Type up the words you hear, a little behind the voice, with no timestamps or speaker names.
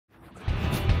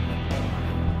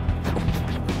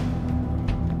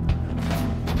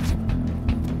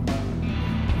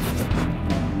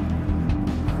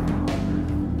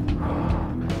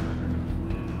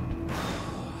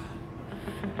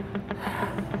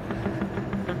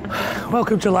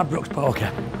Welcome to Ladbrokes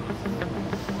Poker.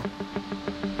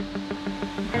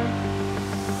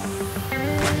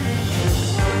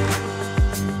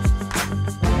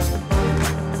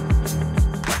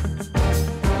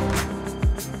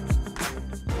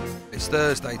 It's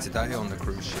Thursday today on the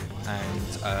cruise ship,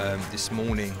 and this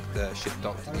morning the ship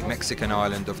docked at the Mexican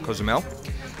island of Cozumel.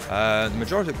 The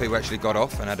majority of people actually got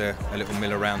off and had a little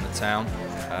mill around the town.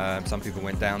 Some people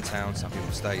went downtown, some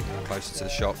people stayed closer to the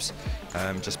shops,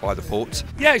 just by the port.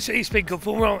 Yeah, it's been good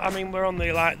fun. We're on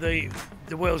the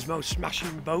world's most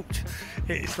smashing boat.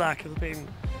 It's like it's been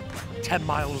 10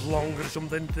 miles long or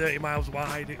something, 30 miles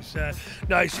wide.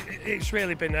 It's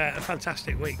really been a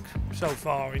fantastic week so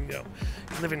far, and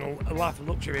living a life of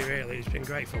luxury really. It's been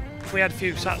great fun. We had a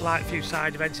few side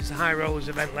events. It's a high rollers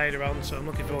event later on, so I'm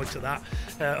looking forward to that.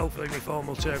 Hopefully my form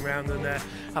will turn around and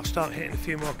I'll start hitting a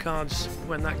few more cards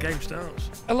when that game starts.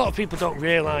 A lot of people don't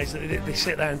realise that they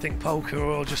sit there and think poker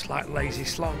are all just like lazy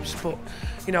slobs, but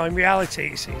in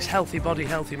reality it's healthy body,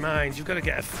 healthy mind. You've got to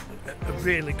get a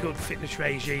really good fitness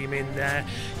regime in there,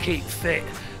 keep fit.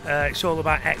 It's all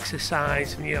about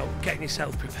exercise and getting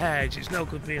yourself prepared. It's no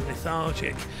good being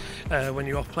lethargic when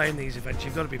you're off playing these events.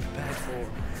 You've got to be prepared for them.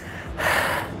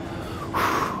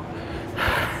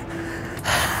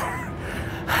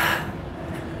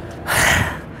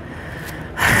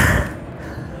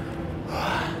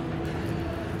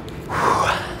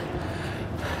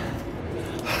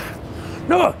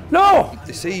 No!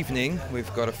 This evening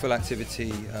we've got a full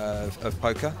activity of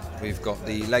poker. We've got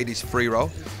the ladies free roll,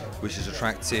 which has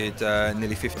attracted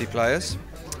nearly 50 players.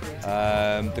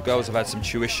 The girls have had some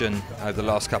tuition over the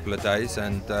last couple of days,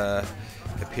 and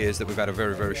it appears that we've had a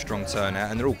very, very strong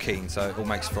turnout, and they're all keen, so it all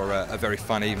makes for a very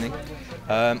fun evening.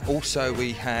 Also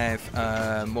we have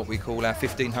what we call our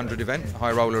 1500 event, a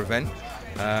high roller event.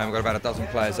 We've got about a dozen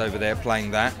players over there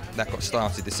playing that. That got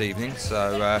started this evening,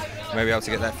 so we may be able to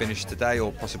get that finished today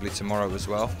or possibly tomorrow as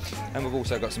well. And we've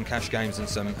also got some cash games and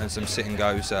some sit and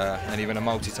goes, and even a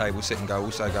multi-table sit and go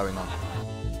also going on.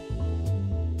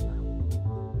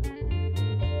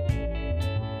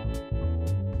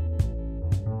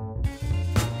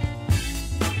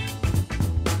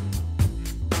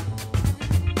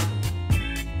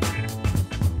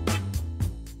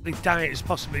 The diet is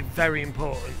possibly very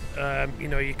important.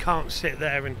 You can't sit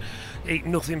there and eat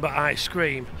nothing but ice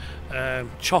cream.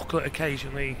 Chocolate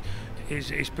occasionally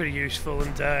is pretty useful,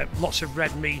 and lots of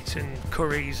red meat and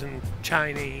curries and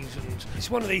Chinese. And it's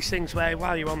one of these things where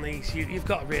while you're on these, you've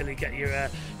got to really get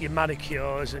your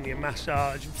manicures and your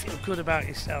massage and feel good about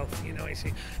yourself.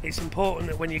 It's important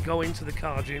that when you go into the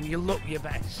card room, you look your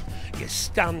best, you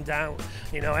stand out.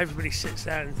 Everybody sits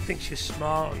there and thinks you're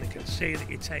smart, and they can see that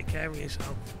you take care of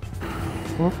yourself.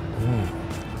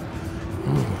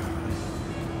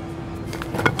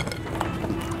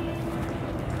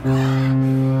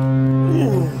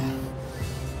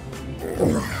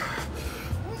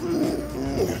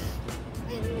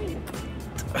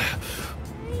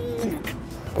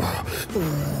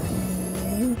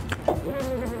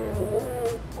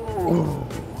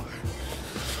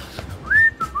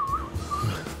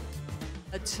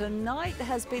 Tonight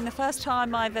has been the first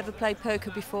time I've ever played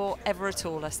poker before, ever at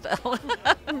all, Estelle.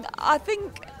 I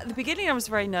think at the beginning I was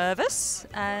very nervous,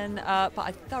 but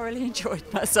I thoroughly enjoyed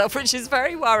myself, which is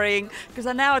very worrying because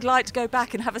now I'd like to go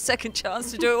back and have a second chance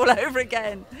to do it all over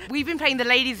again. We've been playing the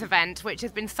ladies event, which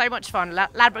has been so much fun.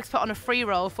 Ladbrokes put on a free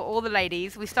roll for all the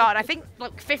ladies. We started, I think,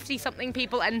 like 50-something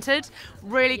people entered.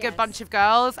 Really good bunch of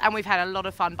girls, and we've had a lot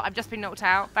of fun, but I've just been knocked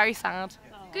out. Very sad.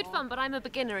 Good fun, but I'm a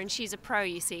beginner and she's a pro,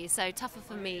 you see, so tougher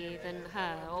for me than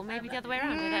her, or maybe the other way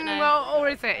around, I don't know. Well, or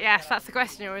is it? Yes, that's the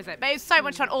question, or is it? But it was so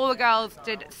much fun. All the girls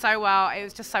did so well. It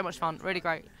was just so much fun. Really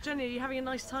great. Jenny, are you having a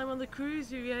nice time on the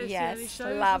cruise? Yes, seen any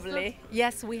shows lovely.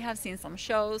 Yes, we have seen some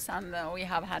shows, and we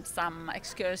have had some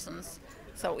excursions,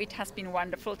 so it has been a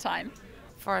wonderful time.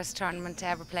 First tournament to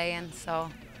ever play in, so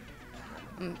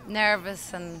I'm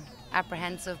nervous and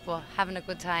apprehensive, but having a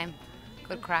good time,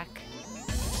 good crack.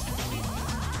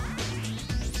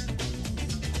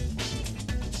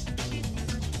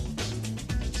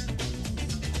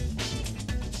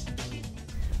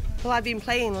 Well, I've been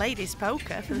playing ladies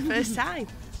poker for the first time.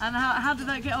 And how did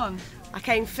that get on? I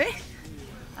came fifth.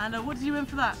 And what did you win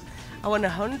for that? I won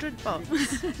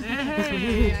 $100.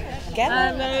 Hey.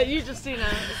 And you, Justina,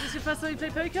 is this your first time you play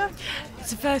poker?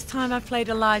 It's the first time I've played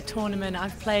a live tournament.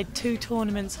 I've played 2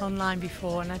 tournaments online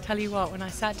before, and I tell you what, when I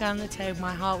sat down at the table,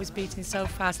 my heart was beating so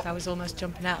fast I was almost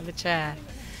jumping out of the chair.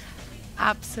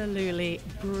 Absolutely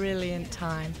brilliant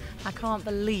time. I can't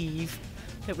believe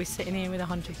that we're sitting here with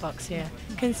 $100 here,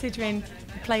 considering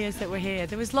the players that were here.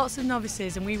 There was lots of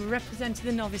novices, and we represented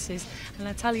the novices, and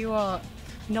I tell you what,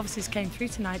 novices came through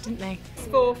tonight, didn't they? It's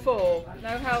 4-4.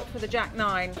 No help for the Jack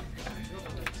 9.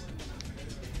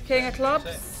 King of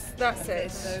clubs. That's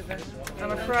it.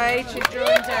 I'm afraid she's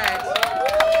drawing dead.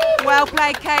 Well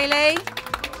played, Kaylee.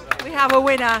 We have a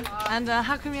winner. And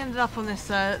how come you ended up on this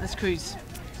this cruise?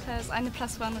 Because I'm the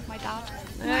 +1 with my dad.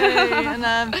 Hey,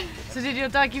 and so did your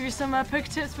dad give you some poker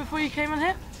tips before you came on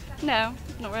here? No,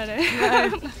 not really.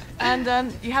 No.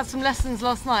 And you had some lessons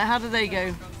last night. How did they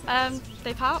go?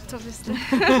 They popped, obviously.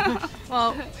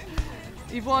 Well,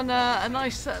 you've won a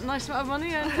nice amount of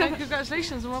money, and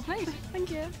congratulations and well played. Thank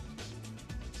you.